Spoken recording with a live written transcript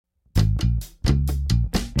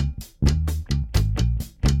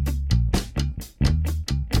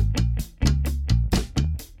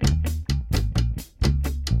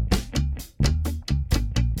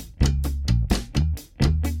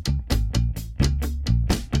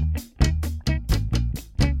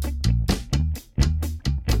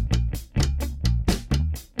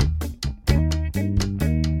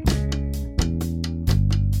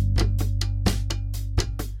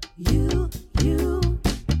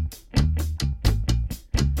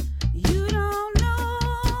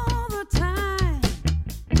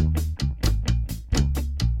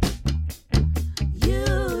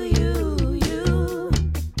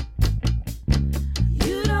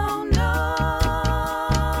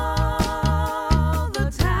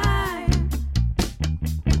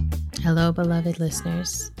Hello, beloved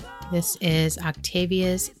listeners. This is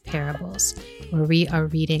Octavia's Parables, where we are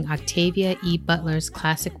reading Octavia E. Butler's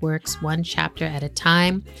classic works one chapter at a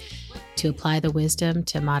time to apply the wisdom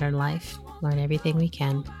to modern life, learn everything we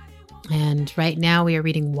can. And right now we are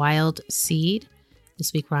reading Wild Seed.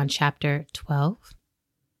 This week we're on chapter 12.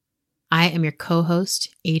 I am your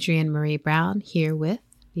co-host, Adrienne Marie Brown, here with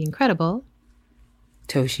the incredible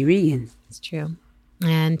Toshi Regan. It's true.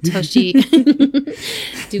 And Toshi,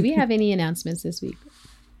 do we have any announcements this week?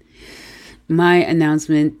 My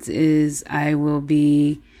announcement is I will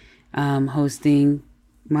be hosting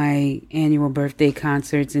my annual birthday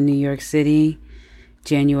concerts in New York City,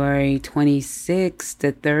 January 26th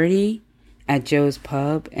to 30 at Joe's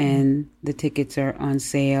Pub, and the tickets are on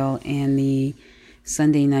sale. And the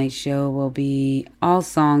Sunday night show will be all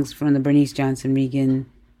songs from the Bernice Johnson Regan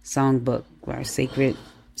songbook, our sacred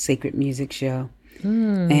music show.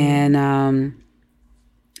 And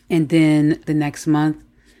then the next month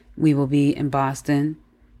we will be in Boston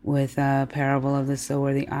with Parable of the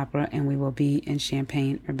Sower, the opera, and we will be in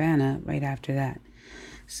Champaign-Urbana right after that.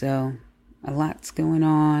 So a lot's going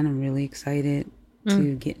on. I'm really excited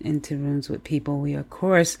to get into rooms with people. We, of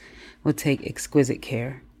course, will take exquisite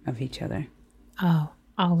care of each other. Oh,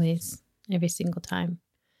 always. Every single time.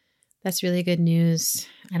 That's really good news.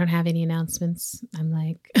 I don't have any announcements. I'm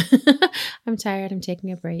like, I'm tired. I'm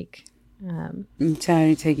taking a break. I'm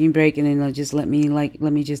tired of taking a break, and then they'll just let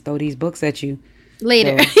me just throw these books at you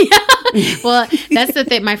later. So. Well, that's the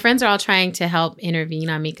thing. My friends are all trying to help intervene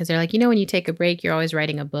on me because they're like, when you take a break, you're always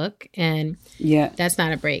writing a book, and that's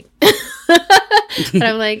not a break. But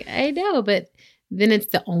I'm like, I know, but then it's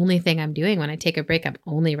the only thing I'm doing. When I take a break, I'm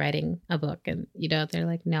only writing a book, and they're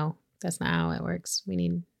like, no, that's not how it works. We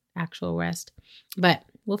need actual rest, but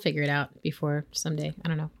we'll figure it out before someday. I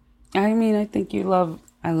don't know. I mean, I think you love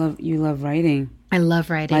writing. I love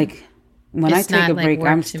writing. Like when I take a break,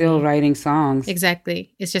 I'm still writing songs.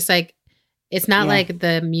 Exactly. It's just like, it's not like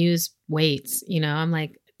the muse waits, I'm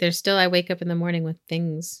like, I wake up in the morning with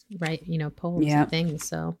things, right? Poems and things.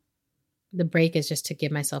 So the break is just to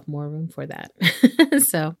give myself more room for that.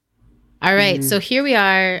 So, all right. So here we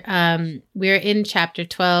are. We're in chapter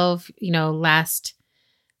 12, last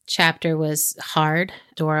chapter was hard.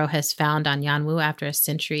 Doro has found Anyanwu after a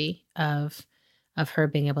century of her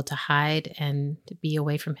being able to hide and to be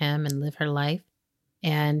away from him and live her life.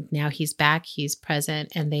 And now he's back, he's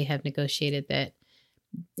present, and they have negotiated that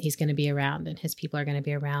he's going to be around and his people are going to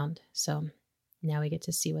be around. So now we get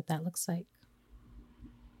to see what that looks like.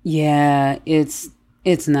 Yeah, it's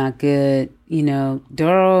not good.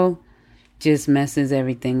 Doro just messes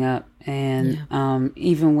everything up. And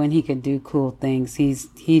even when he could do cool things,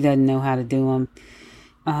 he doesn't know how to do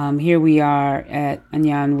them. Here we are at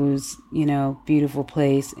Anyanwu's, beautiful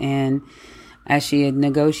place. And as she had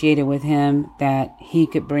negotiated with him that he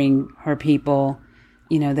could bring her people,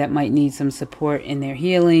 that might need some support in their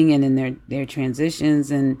healing and in their transitions.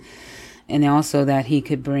 And also that he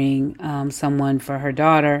could bring someone for her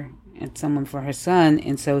daughter and someone for her son.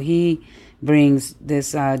 And so he brings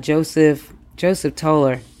this Joseph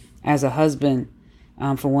Toller as a husband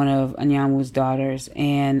for one of Anyanwu's daughters.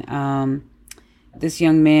 And this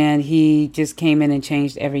young man, he just came in and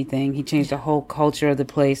changed everything. He changed the whole culture of the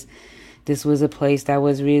place. This was a place that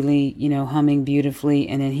was really, humming beautifully.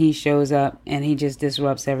 And then he shows up and he just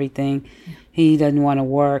disrupts everything. Yeah. He doesn't want to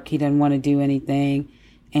work. He doesn't want to do anything.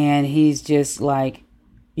 And he's just like,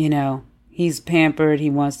 he's pampered. He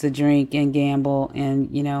wants to drink and gamble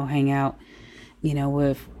and, hang out,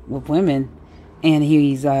 with women. And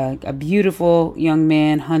he's a beautiful young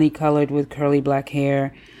man, honey-colored with curly black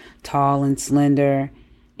hair, tall and slender.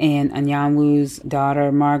 And Anyanwu's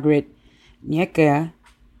daughter, Margaret Nyeka,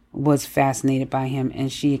 was fascinated by him,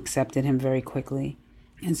 and she accepted him very quickly.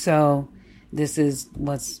 And so this is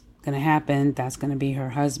what's going to happen. That's going to be her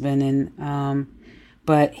husband. And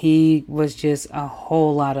but he was just a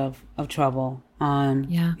whole lot of trouble.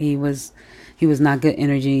 He was not good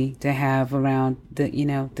energy to have around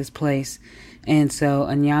this place. And so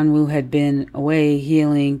Anyanwu had been away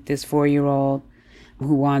healing this 4-year-old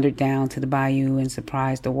who wandered down to the bayou and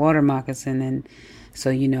surprised the water moccasin. And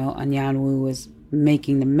so, Anyanwu was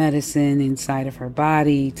making the medicine inside of her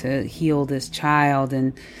body to heal this child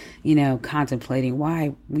and, contemplating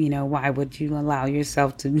why would you allow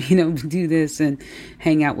yourself to, do this and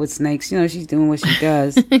hang out with snakes? She's doing what she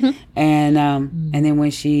does. And then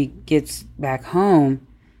when she gets back home,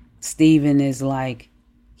 Stephen is like,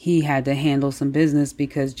 he had to handle some business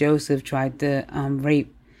because Joseph tried to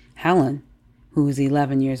rape Helen, who was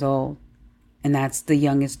 11 years old. And that's the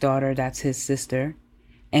youngest daughter. That's his sister.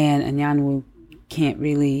 And Anyanwu can't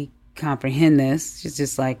really comprehend this. She's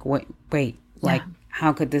just like, wait, like,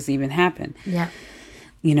 how could this even happen? Yeah.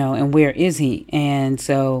 You know, and where is he? And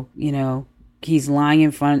so, you know, he's lying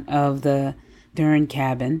in front of the Dern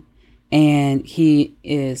cabin, and he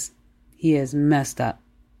is messed up.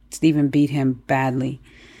 Stephen beat him badly,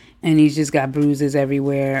 and he's just got bruises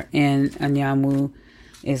everywhere. And Anyanwu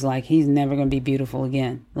is like, he's never going to be beautiful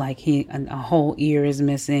again. Like, a whole ear is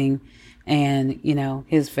missing, and, you know,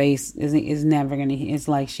 his face is never going to, it's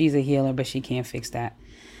like, she's a healer, but she can't fix that.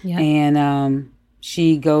 Yeah. And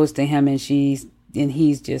she goes to him, and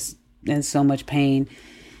he's just in so much pain.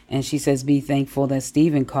 And she says, be thankful that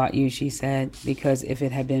Stephen caught you, she said, because if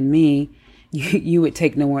it had been me, you would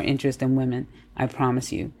take no more interest in women. I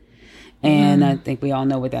promise you. And I think we all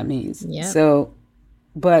know what that means. Yep. So,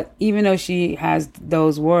 but even though she has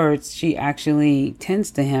those words, she actually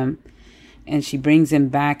tends to him, and she brings him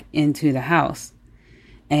back into the house.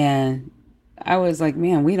 And I was like,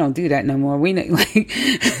 man, we don't do that no more. We like,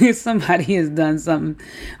 if somebody has done something,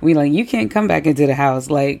 we like, you can't come back into the house.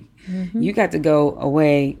 Like, you got to go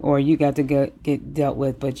away, or you got to get dealt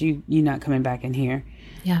with, but you're not coming back in here.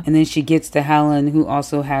 Yeah. And then she gets to Helen, who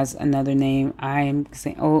also has another name. I'm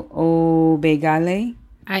saying Obegale.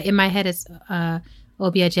 In my head, it's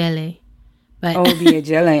Obiagele. But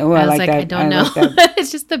Obiagele. Oh, I like that. I don't know. Like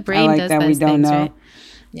it's just the brain does that. We don't know. Right?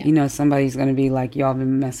 Yeah. You know, somebody's going to be like, y'all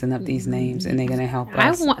been messing up these names, and they're going to help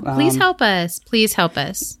us. Please help us. Please help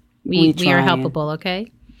us. We are helpable,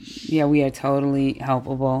 okay? Yeah, we are totally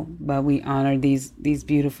helpable, but we honor these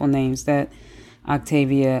beautiful names that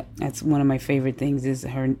Octavia, that's one of my favorite things is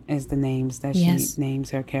the names that she names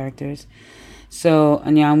her characters. So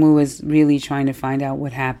Anyanwu is really trying to find out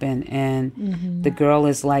what happened, and the girl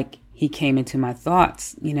is like, he came into my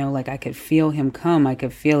thoughts, you know, like I could feel him come, I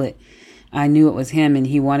could feel it. I knew it was him, and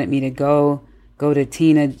he wanted me to go to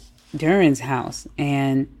Tina Duren's house,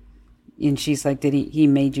 and she's like, did he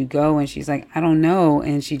made you go? And she's like, I don't know.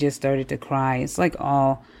 And she just started to cry. It's like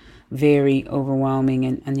all very overwhelming.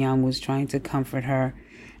 And Anyanwu was trying to comfort her.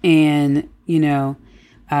 And, you know,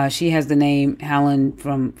 she has the name Helen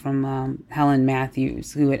from Helen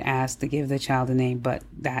Matthews, who had asked to give the child a name, but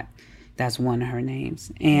that's one of her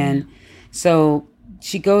names. And so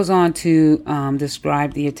she goes on to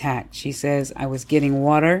describe the attack. She says, I was getting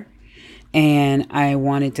water, and I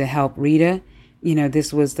wanted to help Rita. You know,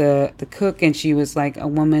 this was the cook, and she was like a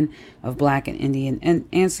woman of Black and Indian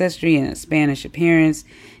ancestry and a Spanish appearance,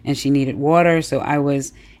 and she needed water. So I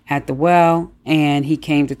was at the well, and he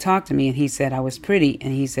came to talk to me, and he said I was pretty,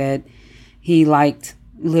 and he said he liked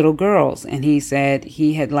little girls, and he said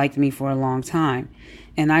he had liked me for a long time,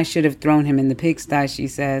 and I should have thrown him in the pigsty, she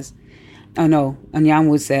says. Oh no,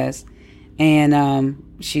 Anyanwu says. And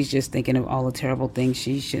she's just thinking of all the terrible things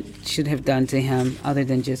she should have done to him, other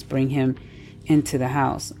than just bring him into the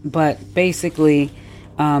house. But basically,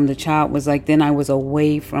 the child was like, then I was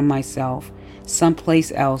away from myself,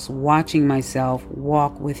 someplace else, watching myself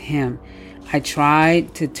walk with him. I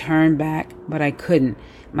tried to turn back, but I couldn't.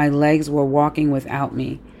 My legs were walking without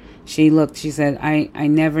me. She said, I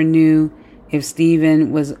never knew if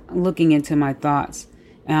Stephen was looking into my thoughts.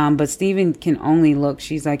 But Stephen can only look.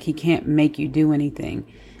 She's like, he can't make you do anything.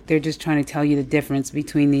 They're just trying to tell you the difference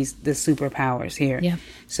between the superpowers here. Yeah.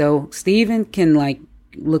 So Stephen can like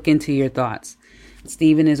look into your thoughts.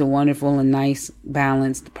 Stephen is a wonderful and nice,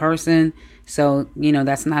 balanced person. So, you know,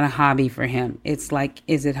 that's not a hobby for him. It's like,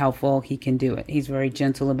 is it helpful? He can do it. He's very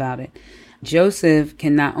gentle about it. Joseph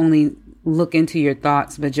can not only look into your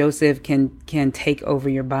thoughts, but Joseph can take over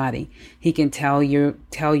your body. He can tell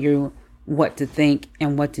you what to think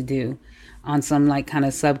and what to do on some like kind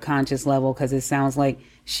of subconscious level, because it sounds like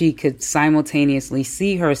she could simultaneously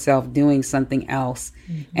see herself doing something else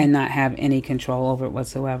and not have any control over it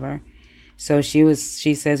whatsoever. So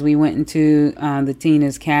she says, we went into the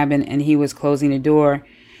Tina's cabin, and he was closing the door.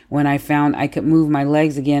 When I found I could move my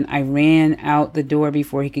legs again, I ran out the door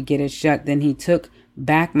before he could get it shut. Then he took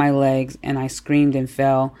back my legs, and I screamed and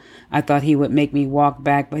fell. I thought he would make me walk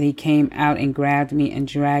back, but he came out and grabbed me and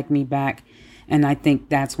dragged me back. And I think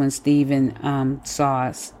that's when Stephen saw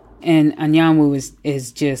us. And Anyanwu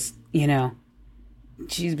is just, you know,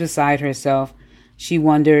 she's beside herself. She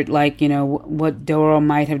wondered, like, you know, what Doro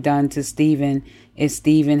might have done to Stephen if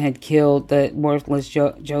Stephen had killed the worthless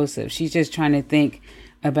Joseph. She's just trying to think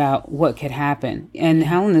about what could happen. And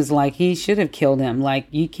Helen is like, he should have killed him. Like,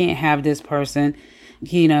 you can't have this person,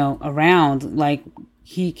 you know, around. Like,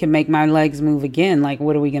 he can make my legs move again. Like,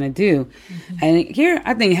 what are we going to do? And here,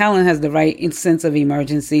 I think Helen has the right sense of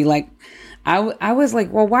emergency. Like, I was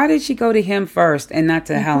like, well, why did she go to him first and not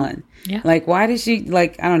to Helen? Yeah. Like, why does she,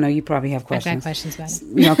 like, I don't know, you probably have questions. I've got questions about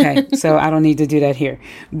it. Okay, so I don't need to do that here.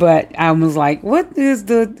 But I was like, what is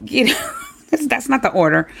the, you know, that's not the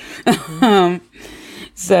order.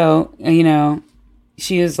 So, you know,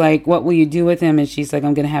 she was like, what will you do with him? And she's like,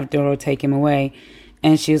 I'm going to have Doro take him away.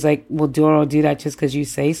 And she was like, will Doro do that just because you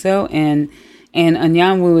say so? And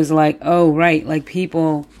Anyanwu was like, oh, right. Like,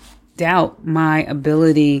 people doubt my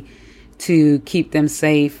ability to keep them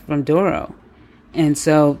safe from Doro. And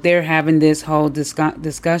so they're having this whole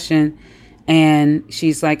discussion. And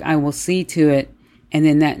she's like, I will see to it. And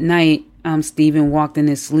then that night, Stephen walked in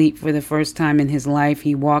his sleep for the first time in his life.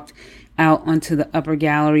 He walked out onto the upper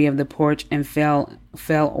gallery of the porch and fell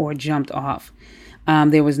or jumped off.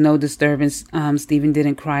 There was no disturbance. Stephen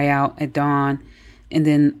didn't cry out at dawn. And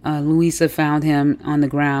then Louisa found him on the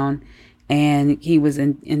ground, and he was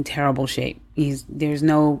in terrible shape. There's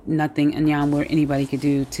nothing Anyanwu or anybody could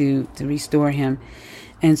do to restore him.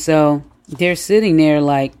 And so they're sitting there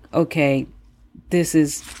like, okay, this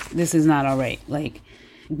is not all right. Like,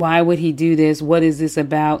 why would he do this? What is this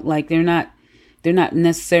about? Like, they're not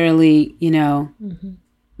necessarily, you know,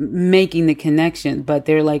 making the connection, but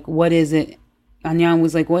they're like, what is it? Anyan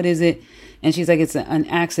was like, what is it? And she's like, it's an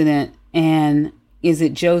accident. And is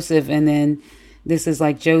it Joseph? And then this is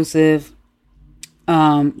like Joseph,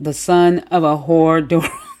 the son of a whore, Doro.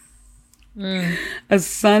 A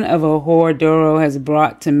son of a whore, Doro has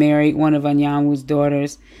brought to marry one of Anyanwu's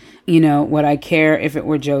daughters. You know, would I care if it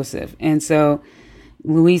were Joseph? And so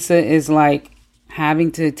Louisa is like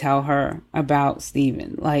having to tell her about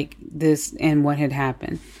Stephen, like this and what had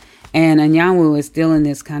happened. And Anyanwu is still in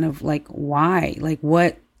this kind of like, why? Like,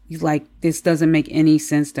 what? Like, this doesn't make any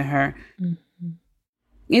sense to her.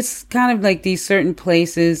 It's kind of like these certain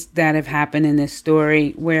places that have happened in this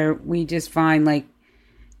story where we just find like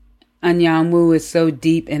Anyanwu is so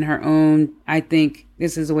deep in her own, I think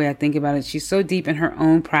this is the way I think about it. She's so deep in her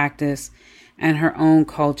own practice and her own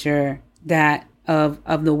culture that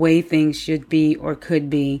of the way things should be or could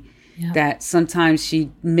be, that sometimes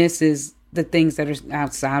she misses the things that are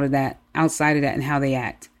outside of that and how they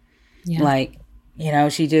act. Like, you know,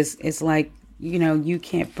 it's like, you know, you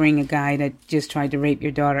can't bring a guy that just tried to rape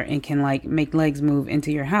your daughter and can like make legs move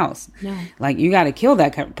into your house. No. Like, you got to kill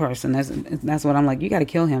that person. That's what I'm like. You got to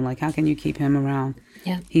kill him. Like, how can you keep him around?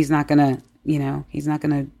 Yeah. He's not going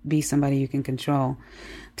to be somebody you can control.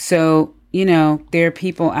 So, you know, there are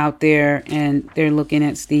people out there and they're looking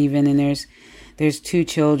at Stephen, and there's two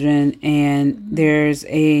children, and there's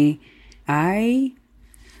I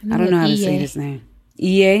don't know how to say his name.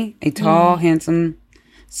 Iye, a tall, handsome,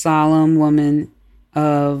 solemn woman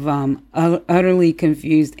of utterly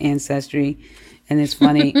confused ancestry. And it's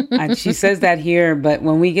funny, she says that here, but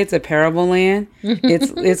when we get to Parable Land,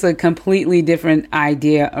 it's a completely different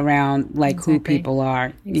idea around like who people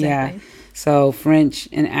are. Exactly. Yeah. So French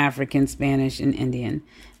and African, Spanish and Indian.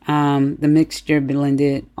 The mixture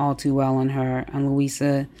blended all too well on her. And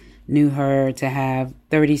Louisa knew her to have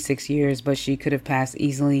 36 years, but she could have passed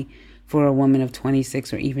easily for a woman of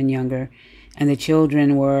 26 or even younger. And the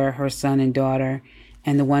children were her son and daughter,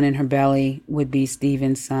 and the one in her belly would be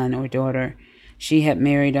Stephen's son or daughter. She had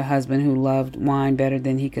married a husband who loved wine better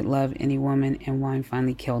than he could love any woman, and wine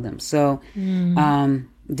finally killed him. So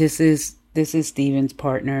this is Stephen's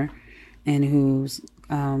partner, and who's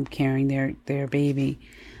carrying their baby.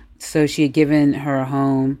 So she had given her a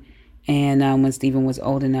home, and when Stephen was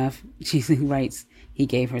old enough, she writes, he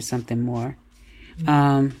gave her something more.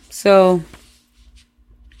 So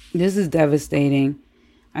this is devastating.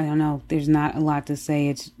 I don't know. There's not a lot to say.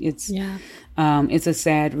 It's a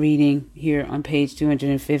sad reading here on page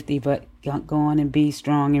 250, but go on and be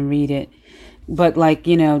strong and read it. But like,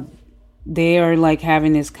 you know, they are like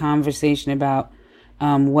having this conversation about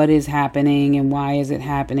what is happening and why is it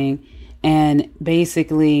happening. And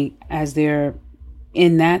basically, as they're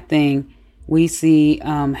in that thing, we see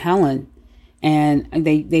Helen, and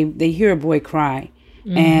they hear a boy cry.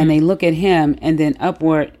 And they look at him, and then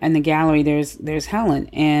upward in the gallery, there's Helen,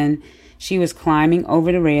 and she was climbing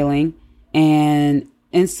over the railing, and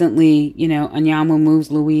instantly, you know, Anyanwu moves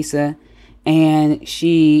Louisa, and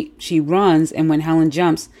she runs, and when Helen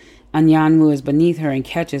jumps, Anyanwu is beneath her and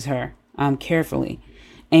catches her carefully.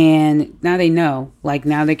 And now they know, like,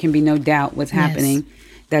 now there can be no doubt what's happening,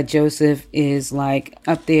 that Joseph is like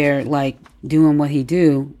up there, like doing what he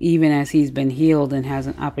do, even as he's been healed and has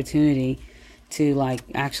an opportunity to like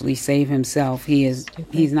actually save himself. He's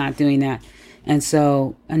not doing that. And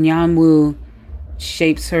so Anyanwu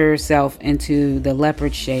shapes herself into the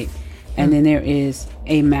leopard shape, and then there is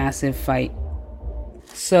a massive fight.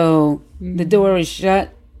 So the door is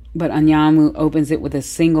shut, but Anyanwu opens it with a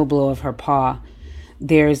single blow of her paw.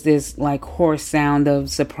 there's this like hoarse sound of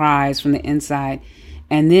surprise from the inside.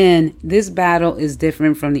 And then this battle is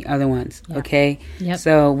different from the other ones. Yeah. Okay. Yep.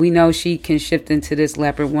 So we know she can shift into this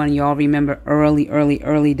leopard one. Y'all remember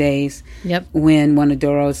early days. Yep. When one of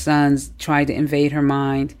Doro's sons tried to invade her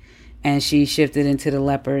mind, and she shifted into the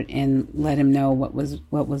leopard and let him know what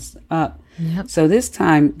was up. Yep. So this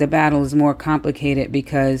time the battle is more complicated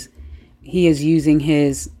because he is using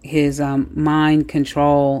his mind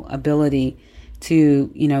control ability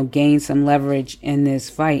to, you know, gain some leverage in this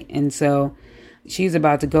fight. And so she's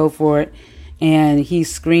about to go for it, and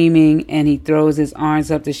he's screaming, and he throws his arms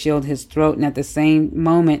up to shield his throat, and at the same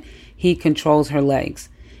moment he controls her legs,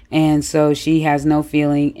 and so she has no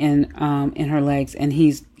feeling in her legs, and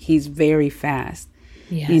he's very fast.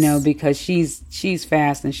 Yes. You know, because she's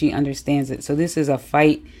fast and she understands it. So this is a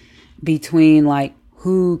fight between like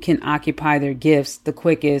who can occupy their gifts the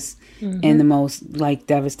quickest in the most like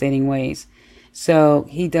devastating ways. So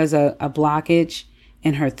he does a blockage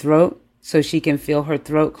in her throat so she can feel her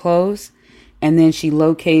throat close. And then she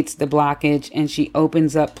locates the blockage and she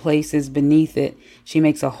opens up places beneath it. She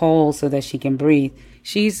makes a hole so that she can breathe.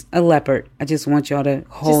 She's a leopard. I just want y'all to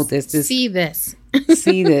hold this. See this.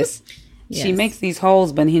 See this. Yes. She makes these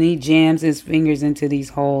holes, but he jams his fingers into these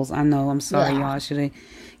holes. I know. I'm sorry, y'all. I should have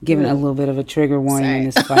given a little bit of a trigger warning in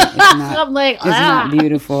this fight. It's not, I'm like, it's not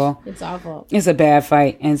beautiful. It's awful. It's a bad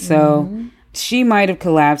fight. And so she might have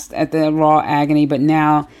collapsed at the raw agony, but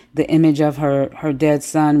now the image of her dead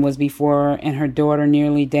son was before her, and her daughter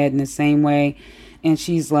nearly dead in the same way. And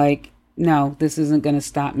she's like, no, this isn't going to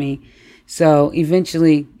stop me. So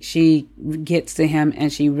eventually she gets to him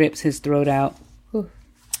and she rips his throat out.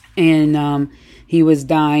 And he was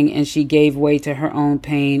dying, and she gave way to her own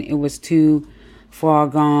pain. It was too far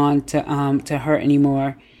gone to hurt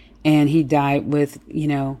anymore. And he died with, you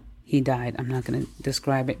know, he died. I'm not going to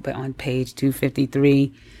describe it, but on page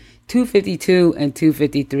 253, 252 and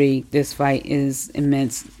 253, this fight is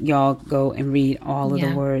immense. Y'all go and read all of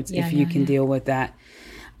the words if you can deal with that.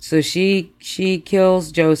 So she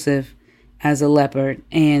kills Joseph as a leopard,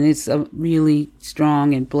 and it's a really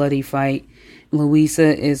strong and bloody fight.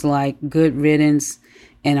 Louisa is like, good riddance,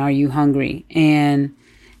 and are you hungry? And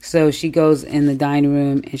so she goes in the dining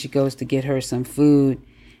room and she goes to get her some food,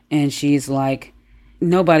 and she's like,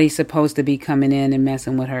 nobody's supposed to be coming in and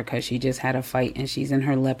messing with her because she just had a fight and she's in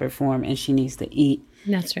her leopard form and she needs to eat.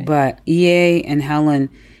 That's right. But Ie and Helen,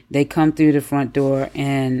 they come through the front door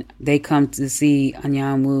and they come to see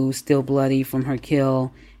Anyanwu still bloody from her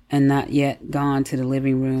kill and not yet gone to the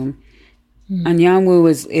living room. Anyanwu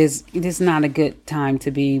is not a good time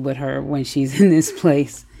to be with her when she's in this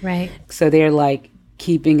place. Right. So they're like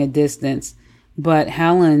keeping a distance. But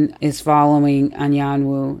Helen is following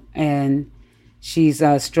Anyanwu, and she's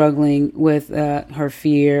struggling with her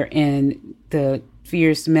fear and the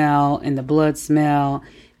fear smell and the blood smell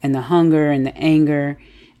and the hunger and the anger.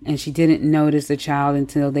 And she didn't notice the child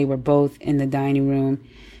until they were both in the dining room.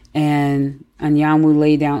 And Anyanwu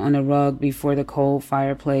lay down on a rug before the cold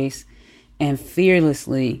fireplace. And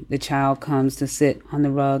fearlessly, the child comes to sit on the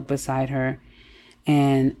rug beside her.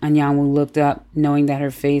 And Anyanwu looked up, knowing that her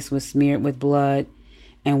face was smeared with blood,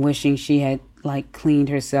 and wishing she had like cleaned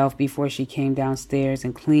herself before she came downstairs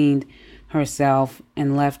and cleaned herself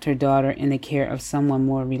and left her daughter in the care of someone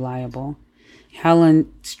more reliable.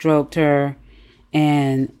 Helen stroked her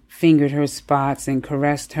and fingered her spots and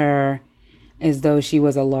caressed her as though she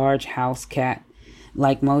was a large house cat.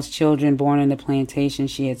 Like most children born in the plantation,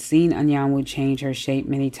 she had seen Anyanwu change her shape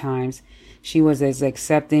many times. She was as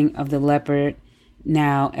accepting of the leopard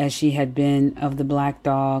now as she had been of the black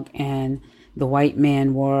dog and the white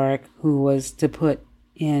man Warwick, who was to put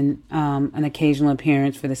in an occasional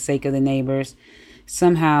appearance for the sake of the neighbors.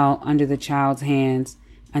 Somehow, under the child's hands,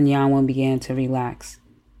 Anyanwu began to relax.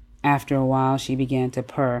 After a while, she began to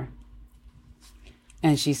purr.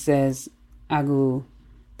 And she says, Agu,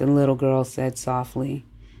 the little girl said softly.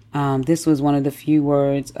 This was one of the few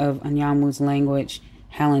words of Anyanwu's language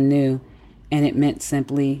Helen knew, and it meant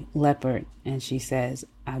simply leopard. And she says,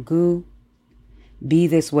 Agu, be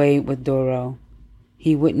this way with Doro.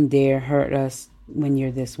 He wouldn't dare hurt us when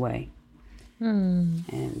you're this way.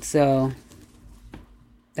 And so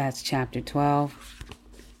that's chapter 12.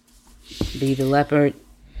 Be the leopard.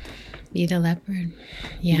 Be the leopard.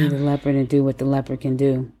 Yeah. Be the leopard and do what the leopard can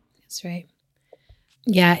do. That's right.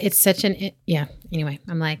 Yeah, it's such anyway,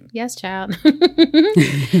 I'm like, yes, child.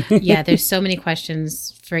 Yeah, there's so many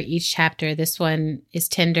questions for each chapter. This one is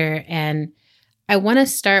tender, and I want to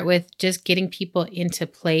start with just getting people into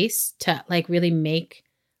place to like really make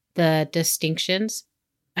the distinctions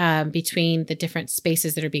between the different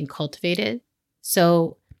spaces that are being cultivated.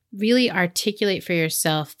 So really articulate for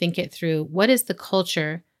yourself, think it through. What is the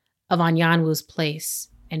culture of Anyanwu's place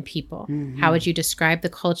and people? Mm-hmm. How would you describe the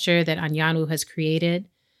culture that Anyanwu has created?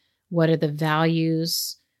 What are the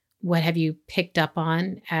values? What have you picked up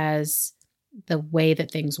on as the way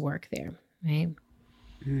that things work there, right?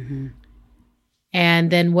 Mm-hmm.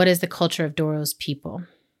 And then what is the culture of Doro's people?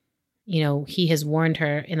 You know, he has warned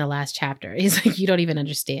her in the last chapter. He's like, you don't even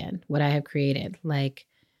understand what I have created. Like,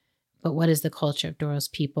 but what is the culture of Doro's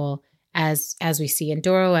people as we see in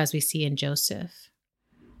Doro, as we see in Joseph?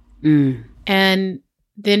 Mm. And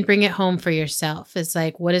then bring it home for yourself. It's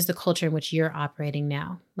like, what is the culture in which you're operating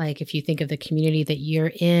now? Like, if you think of the community that you're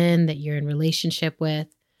in relationship with,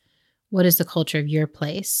 what is the culture of your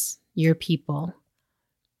place, your people?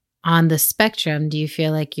 On the spectrum, do you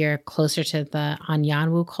feel like you're closer to the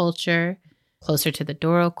Anyanwu culture, closer to the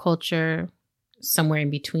Doro culture, somewhere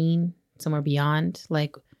in between, somewhere beyond?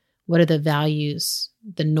 Like, what are the values,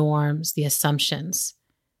 the norms, the assumptions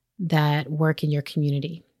that work in your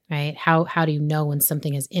community, right? How do you know when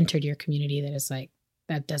something has entered your community that is like,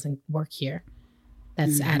 that doesn't work here,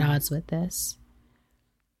 that's at odds with this?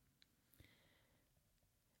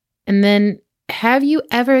 And then, have you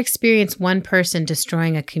ever experienced one person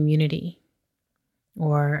destroying a community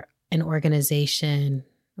or an organization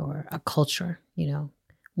or a culture, you know,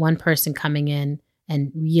 one person coming in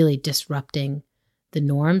and really disrupting the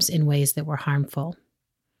norms in ways that were harmful?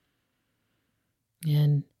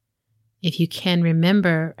 And if you can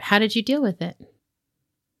remember, how did you deal with it?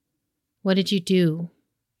 What did you do?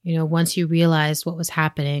 You know, once you realized what was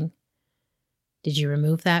happening, did you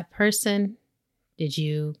remove that person? Did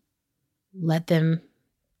you let them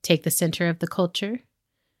take the center of the culture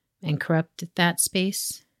and corrupt that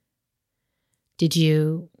space? Did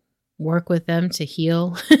you work with them to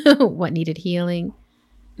heal what needed healing?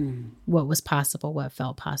 What was possible? What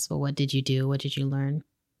felt possible? What did you do? What did you learn?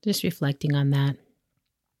 Just reflecting on that.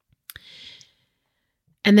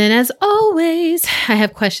 And then, as always, I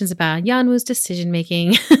have questions about Yanwu's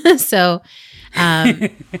decision-making. So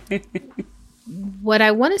what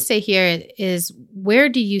I want to say here is, where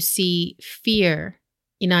do you see fear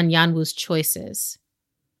in Anyanwu's choices?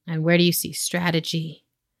 And where do you see strategy?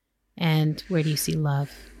 And where do you see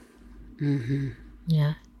love? Mm-hmm.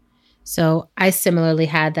 Yeah. So I similarly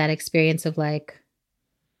had that experience of like,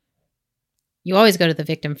 you always go to the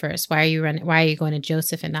victim first. Why are you running? Why are you going to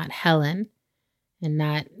Joseph and not Helen and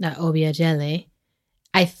not Obiageli?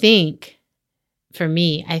 I think, for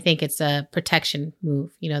me, I think it's a protection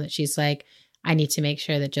move, you know, that she's like, I need to make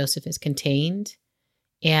sure that Joseph is contained.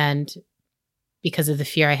 And because of the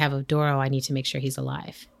fear I have of Doro, I need to make sure he's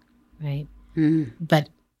alive, right? Mm. But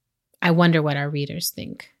I wonder what our readers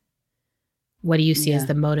think. What do you see as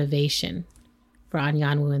the motivation for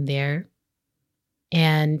Anyanwu in there?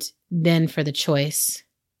 And then for the choice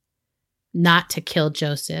not to kill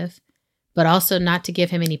Joseph, but also not to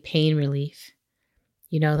give him any pain relief.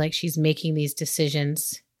 You know, like she's making these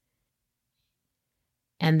decisions.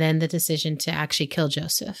 And then the decision to actually kill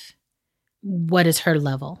Joseph. What is her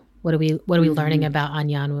level? What are we learning about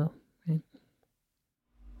Anyanwu? Right?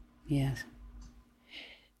 Yes.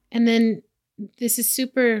 And then this is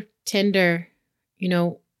super tender. You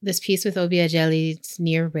know, this piece with Obiageli's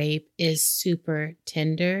near rape is super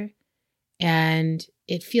tender. And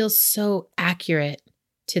it feels so accurate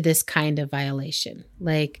to this kind of violation.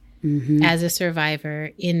 Like, as a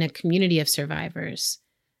survivor in a community of survivors,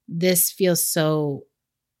 this feels so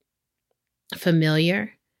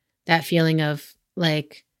familiar. That feeling of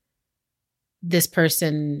like, this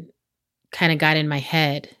person kind of got in my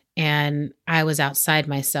head and I was outside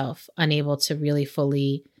myself, unable to really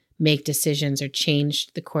fully make decisions or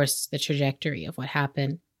change the course, the trajectory of what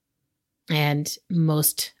happened. And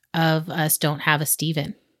most of us don't have a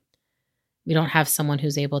Stephen. We don't have someone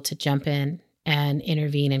who's able to jump in and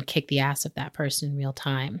intervene and kick the ass of that person in real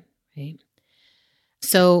time, right?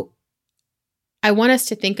 So I want us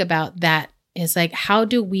to think about that. Is like, how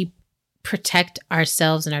do we protect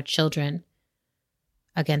ourselves and our children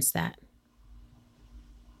against that?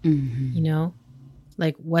 Mm-hmm. You know,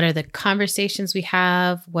 like, what are the conversations we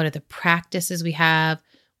have? What are the practices we have?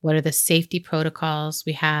 What are the safety protocols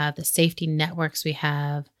we have? The safety networks we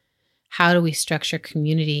have? How do we structure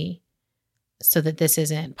community so that this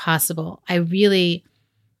isn't possible? I really,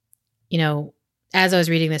 you know, as I was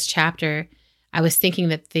reading this chapter, I was thinking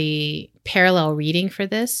that the parallel reading for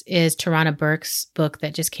this is Tarana Burke's book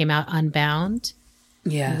that just came out, Unbound,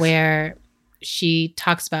 where she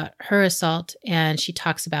talks about her assault and she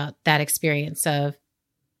talks about that experience of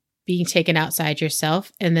being taken outside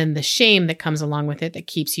yourself and then the shame that comes along with it that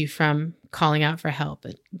keeps you from calling out for help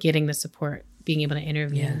and getting the support, being able to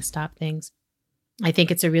intervene and stop things. I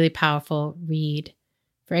think it's a really powerful read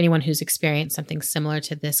for anyone who's experienced something similar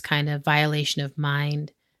to this kind of violation of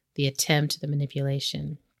mind, the attempt, the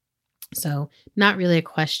manipulation. So not really a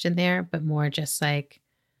question there, but more just like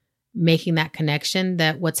making that connection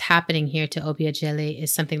that what's happening here to Obiageli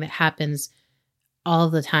is something that happens all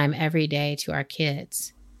the time, every day to our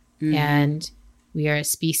kids. Mm-hmm. And we are a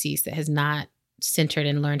species that has not centered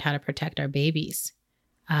and learned how to protect our babies.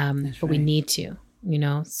 But we need to,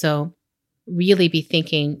 so really be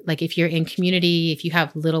thinking, like if you're in community, if you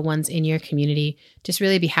have little ones in your community, just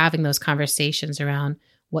really be having those conversations around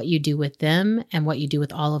what you do with them and what you do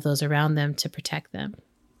with all of those around them to protect them.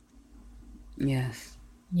 Yes.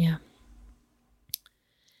 Yeah.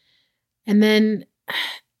 And then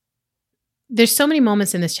there's so many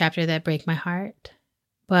moments in this chapter that break my heart,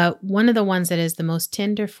 but one of the ones that is the most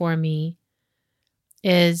tender for me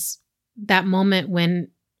is that moment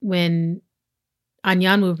when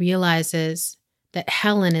Anyanwu realizes that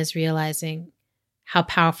Helen is realizing how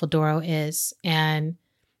powerful Doro is, and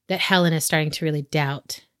that Helen is starting to really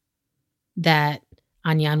doubt that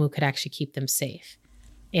Anyanwu could actually keep them safe.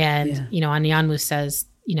 And, Anyanwu says,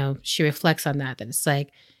 she reflects on that it's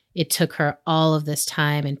like, it took her all of this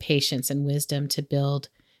time and patience and wisdom to build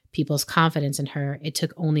people's confidence in her. It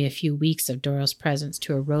took only a few weeks of Doro's presence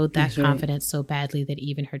to erode that confidence so badly that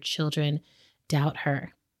even her children doubt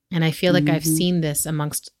her. And I feel like I've seen this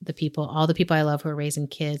amongst the people, all the people I love who are raising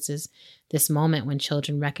kids, is this moment when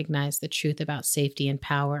children recognize the truth about safety and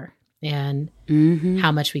power and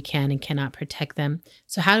how much we can and cannot protect them.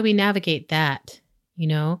 So how do we navigate that?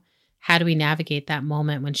 How do we navigate that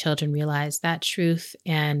moment when children realize that truth,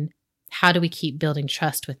 and how do we keep building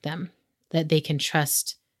trust with them, that they can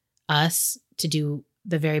trust us to do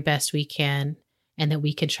the very best we can, and that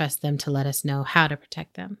we can trust them to let us know how to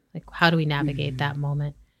protect them? Like, how do we navigate that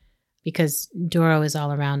moment? Because Doro is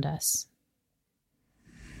all around us.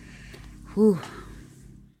 Whew.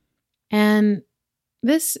 And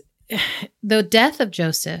the death of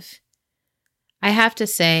Joseph, I have to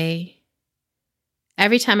say,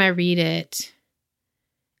 every time I read it,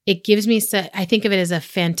 it gives me, I think of it as a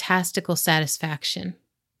fantastical satisfaction.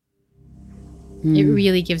 It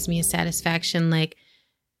really gives me a satisfaction, like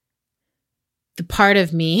the part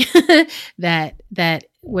of me that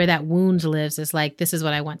where that wound lives is like, this is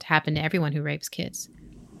what I want to happen to everyone who rapes kids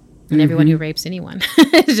and everyone who rapes anyone.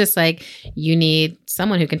 It's just like, you need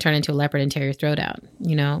someone who can turn into a leopard and tear your throat out,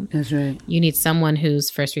 That's right. You need someone whose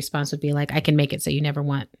first response would be like, I can make it so you never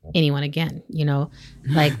want anyone again,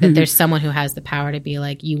 like that there's someone who has the power to be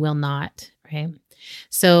like, you will not, right?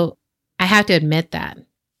 So I have to admit that,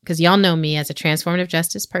 because y'all know me as a transformative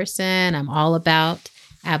justice person. I'm all about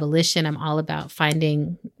abolition. I'm all about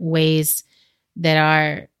finding ways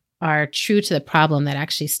that are true to the problem, that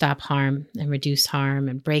actually stop harm and reduce harm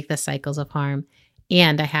and break the cycles of harm.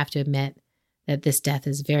 And I have to admit that this death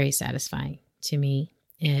is very satisfying to me.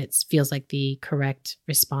 It feels like the correct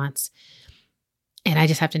response. And I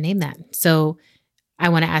just have to name that. So I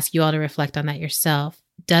want to ask you all to reflect on that yourself.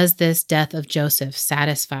 Does this death of Joseph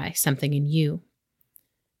satisfy something in you?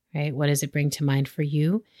 Right? What does it bring to mind for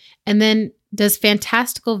you? And then, does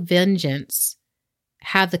fantastical vengeance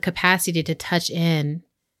have the capacity to touch in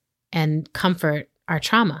and comfort our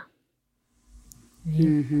trauma?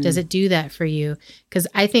 Right? Does it do that for you? Because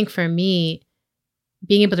I think for me,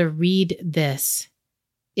 being able to read this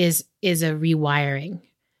is a rewiring.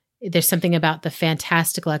 There's something about the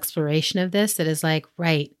fantastical exploration of this that is like,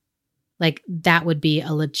 right, like that would be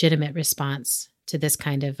a legitimate response to this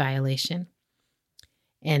kind of violation.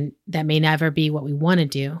 And that may never be what we want to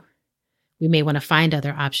do. We may want to find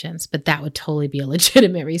other options, but that would totally be a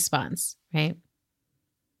legitimate response, right?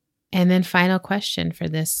 And then final question for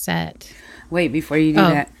this set. Wait, before you do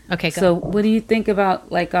that. Okay, go. So what do you think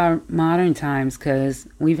about like our modern times? Because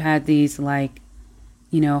we've had these like,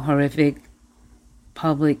 horrific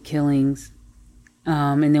public killings.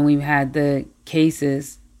 And then we've had the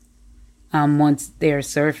cases once they're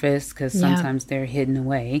surfaced, because sometimes they're hidden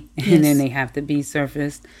away and then they have to be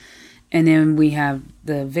surfaced. And then we have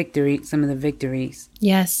some of the victories.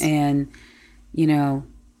 Yes. And,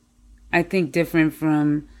 I think different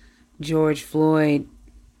from George Floyd,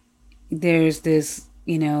 there's this,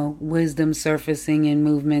 wisdom surfacing in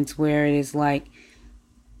movements where it is like,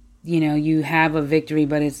 you have a victory,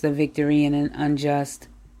 but it's the victory in an unjust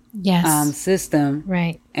system.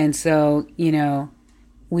 Right. And so,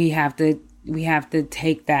 we have to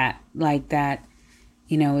take that like that.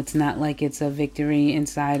 It's not like it's a victory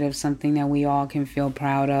inside of something that we all can feel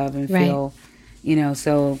proud of and feel,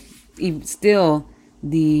 so still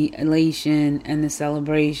the elation and the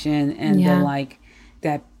celebration and the like,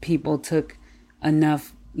 that people took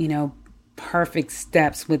enough, perfect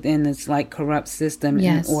steps within this like corrupt system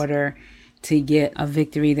in order to get a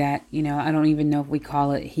victory that, you know, I don't even know if we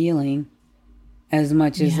call it healing as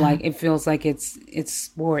much as like, it feels like it's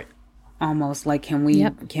sport almost. Like, can we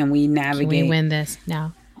navigate? Can we win this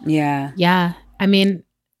now? Yeah. Yeah. I mean,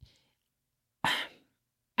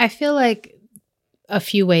 I feel like a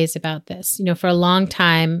few ways about this. You know, for a long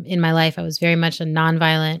time in my life, I was very much a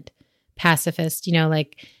nonviolent pacifist. You know,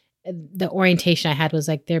 like the orientation I had was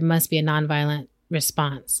like, there must be a nonviolent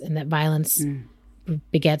response, and that violence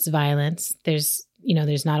begets violence. There's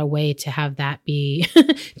not a way to have that be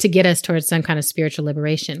to get us towards some kind of spiritual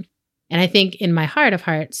liberation. And I think in my heart of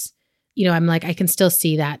hearts, you know, I'm like, I can still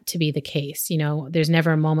see that to be the case. You know, there's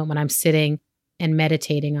never a moment when I'm sitting and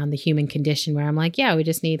meditating on the human condition where I'm like, yeah, we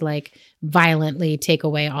just need like violently take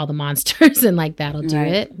away all the monsters and like that'll do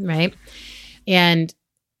it. Right. And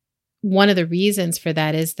one of the reasons for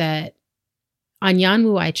that is that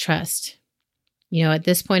Anyanwu I trust. You know, at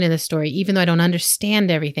this point in the story, even though I don't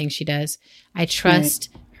understand everything she does, I trust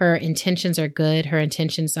her intentions are good. Her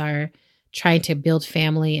intentions are trying to build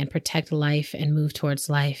family and protect life and move towards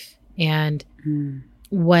life. And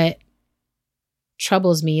what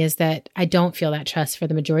troubles me is that I don't feel that trust for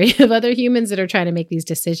the majority of other humans that are trying to make these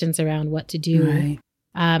decisions around what to do. Right.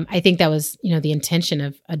 I think that was, you know, the intention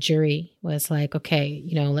of a jury was like, okay,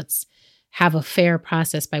 you know, let's have a fair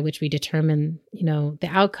process by which we determine, you know, the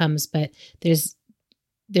outcomes, but there's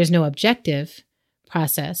no objective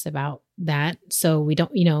process about that. So we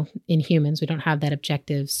don't, you know, in humans, we don't have that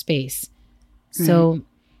objective space. So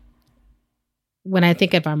when I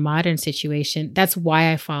think of our modern situation, that's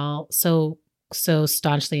why I fall so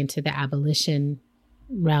staunchly into the abolition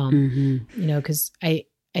realm, you know, because I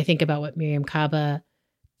think about what Miriam Kaba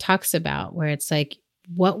talks about, where it's like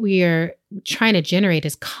what we are trying to generate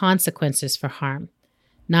is consequences for harm,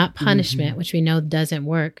 not punishment, which we know doesn't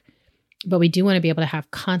work. But we do want to be able to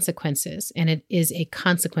have consequences. And it is a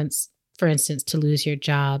consequence, for instance, to lose your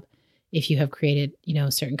job if you have created, you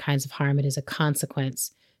know, certain kinds of harm. It is a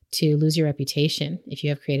consequence to lose your reputation if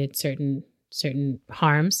you have created certain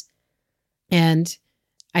harms. And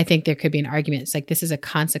I think there could be an argument. It's like, this is a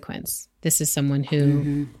consequence. This is someone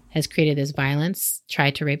who has created this violence,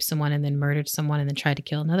 tried to rape someone and then murdered someone and then tried to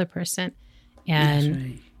kill another person.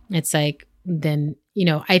 And it's like, then, you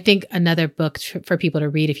know, I think another book for people to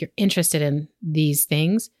read if you're interested in these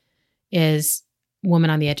things is Woman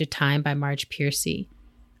on the Edge of Time by Marge Piercy.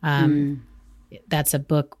 That's a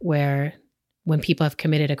book where when people have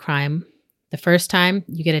committed a crime, the first time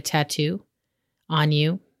you get a tattoo on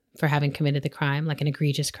you for having committed the crime, like an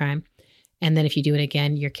egregious crime. And then if you do it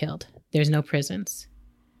again, you're killed. There's no prisons.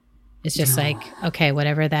 It's just like, okay,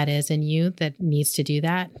 whatever that is in you that needs to do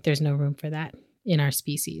that, there's no room for that in our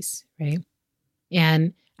species, right?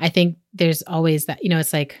 And I think there's always that, you know,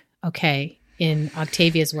 it's like, okay, in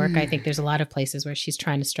Octavia's work, I think there's a lot of places where she's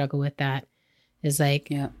trying to struggle with that. Is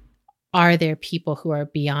like, are there people who are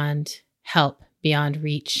beyond help, beyond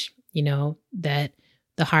reach, you know, that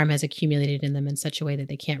the harm has accumulated in them in such a way that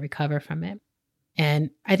they can't recover from it? And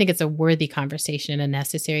I think it's a worthy conversation, a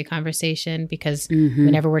necessary conversation, because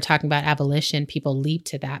whenever we're talking about abolition, people leap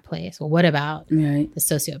to that place. Well, what about the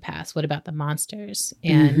sociopaths? What about the monsters?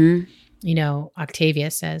 And, you know,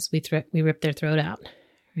 Octavia says we rip their throat out,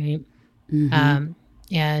 right?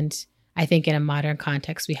 And I think in a modern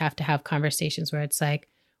context, we have to have conversations where it's like,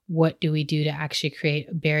 what do we do to actually create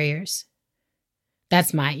barriers?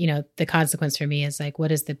 That's my, you know, the consequence for me is like,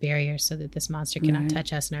 what is the barrier so that this monster cannot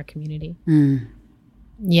touch us in our community?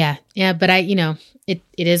 Yeah. But I, you know, it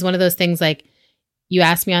is one of those things like you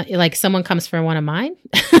ask me, like someone comes for one of mine,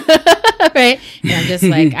 right? And I'm just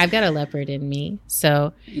like, I've got a leopard in me.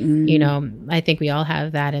 So, you know, I think we all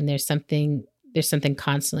have that. And there's something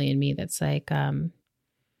constantly in me that's like,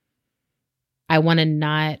 I want to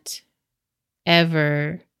not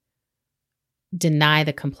ever deny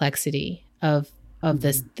the complexity of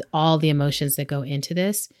this, all the emotions that go into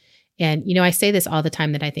this. And, you know, I say this all the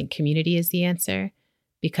time that I think community is the answer,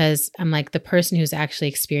 because I'm like, the person who's actually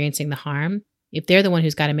experiencing the harm, if they're the one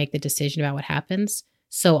who's got to make the decision about what happens,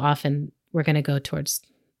 so often we're going to go towards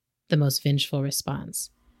the most vengeful response.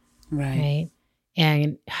 Right.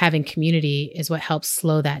 And having community is what helps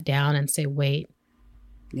slow that down and say, wait,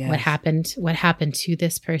 what happened to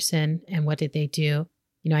this person and what did they do?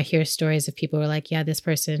 You know, I hear stories of people who are like, yeah, this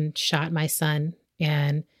person shot my son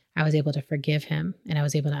and I was able to forgive him and I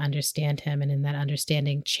was able to understand him. And in that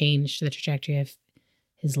understanding changed the trajectory of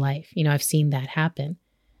his life. You know, I've seen that happen.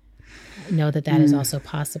 I know that is also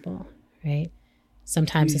possible, right?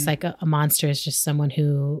 Sometimes it's like a monster is just someone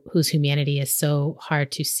whose humanity is so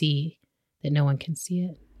hard to see that no one can see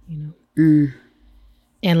it, you know?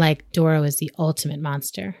 And like Doro is the ultimate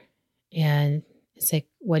monster. And it's like,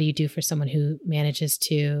 what do you do for someone who manages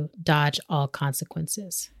to dodge all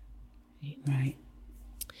consequences? Right.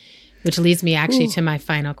 Which leads me actually to my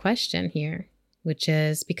final question here, which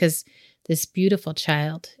is because this beautiful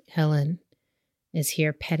child, Helen, is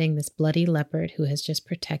here petting this bloody leopard who has just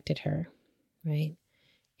protected her, right?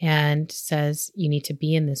 And says, you need to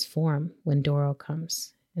be in this form when Doro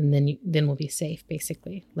comes. And then we'll be safe,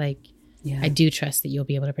 basically. Like, I do trust that you'll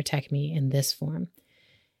be able to protect me in this form.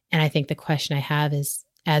 And I think the question I have is,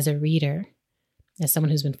 as a reader, as someone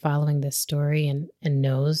who's been following this story and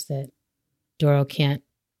knows that Doro can't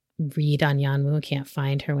read Anyanwu, can't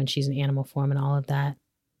find her when she's in animal form and all of that,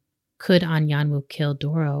 could Anyanwu kill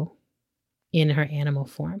Doro in her animal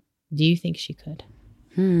form? Do you think she could?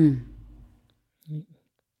 Mm-hmm.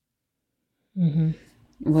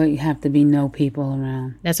 Well, you have to be no people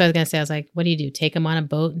around. That's what I was going to say. I was like, what do you do? Take him on a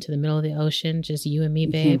boat into the middle of the ocean? Just you and me,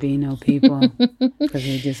 babe? Can't be no people because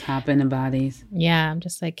they just hop in the bodies. Yeah, I'm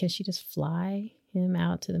just like, can she just fly him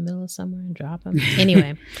out to the middle of somewhere and drop him?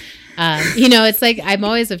 Anyway, it's like I'm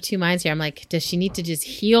always of two minds here. I'm like, does she need to just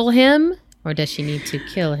heal him or does she need to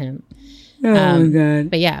kill him? Oh, my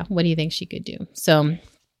God. But yeah, what do you think she could do? So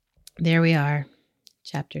there we are.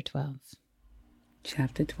 Chapter 12.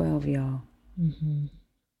 Chapter 12, y'all. Mm-hmm.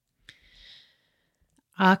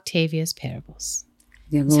 Octavia's Parables.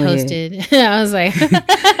 Yeah, it's hosted. I was like,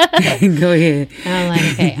 go ahead. I'm like,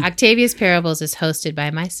 okay. Octavia's Parables is hosted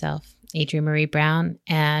by myself, Adrienne Marie Brown,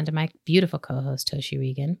 and my beautiful co-host, Toshi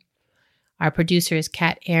Regan. Our producer is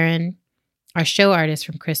Kat Aaron. Our show artist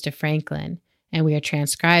from Krista Franklin, and we are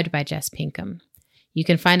transcribed by Jess Pinkham. You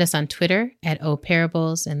can find us on Twitter at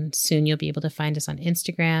 @OParables, and soon you'll be able to find us on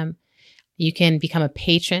Instagram. You can become a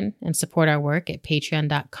patron and support our work at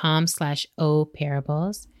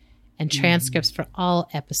patreon.com/oparables. And transcripts for all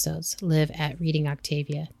episodes live at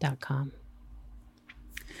readingoctavia.com.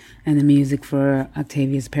 And the music for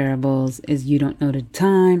Octavia's Parables is You Don't Know the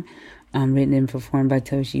Time, written and performed by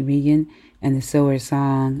Toshi Regan. And the Sower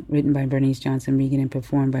Song, written by Bernice Johnson Regan and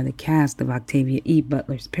performed by the cast of Octavia E.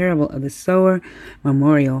 Butler's Parable of the Sower,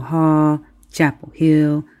 Memorial Hall, Chapel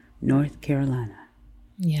Hill, North Carolina.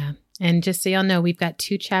 Yeah. And just so y'all know, we've got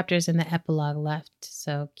 2 chapters in the epilogue left.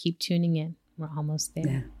 So keep tuning in. We're almost there.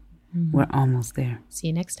 Yeah. We're almost there. See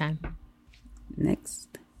you next time.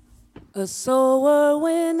 Next. A sower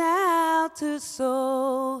went out to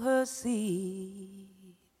sow her seed.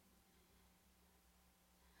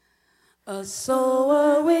 A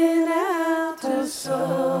sower went out to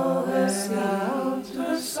sow her seed.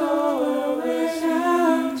 A sower went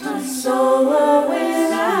out to sow her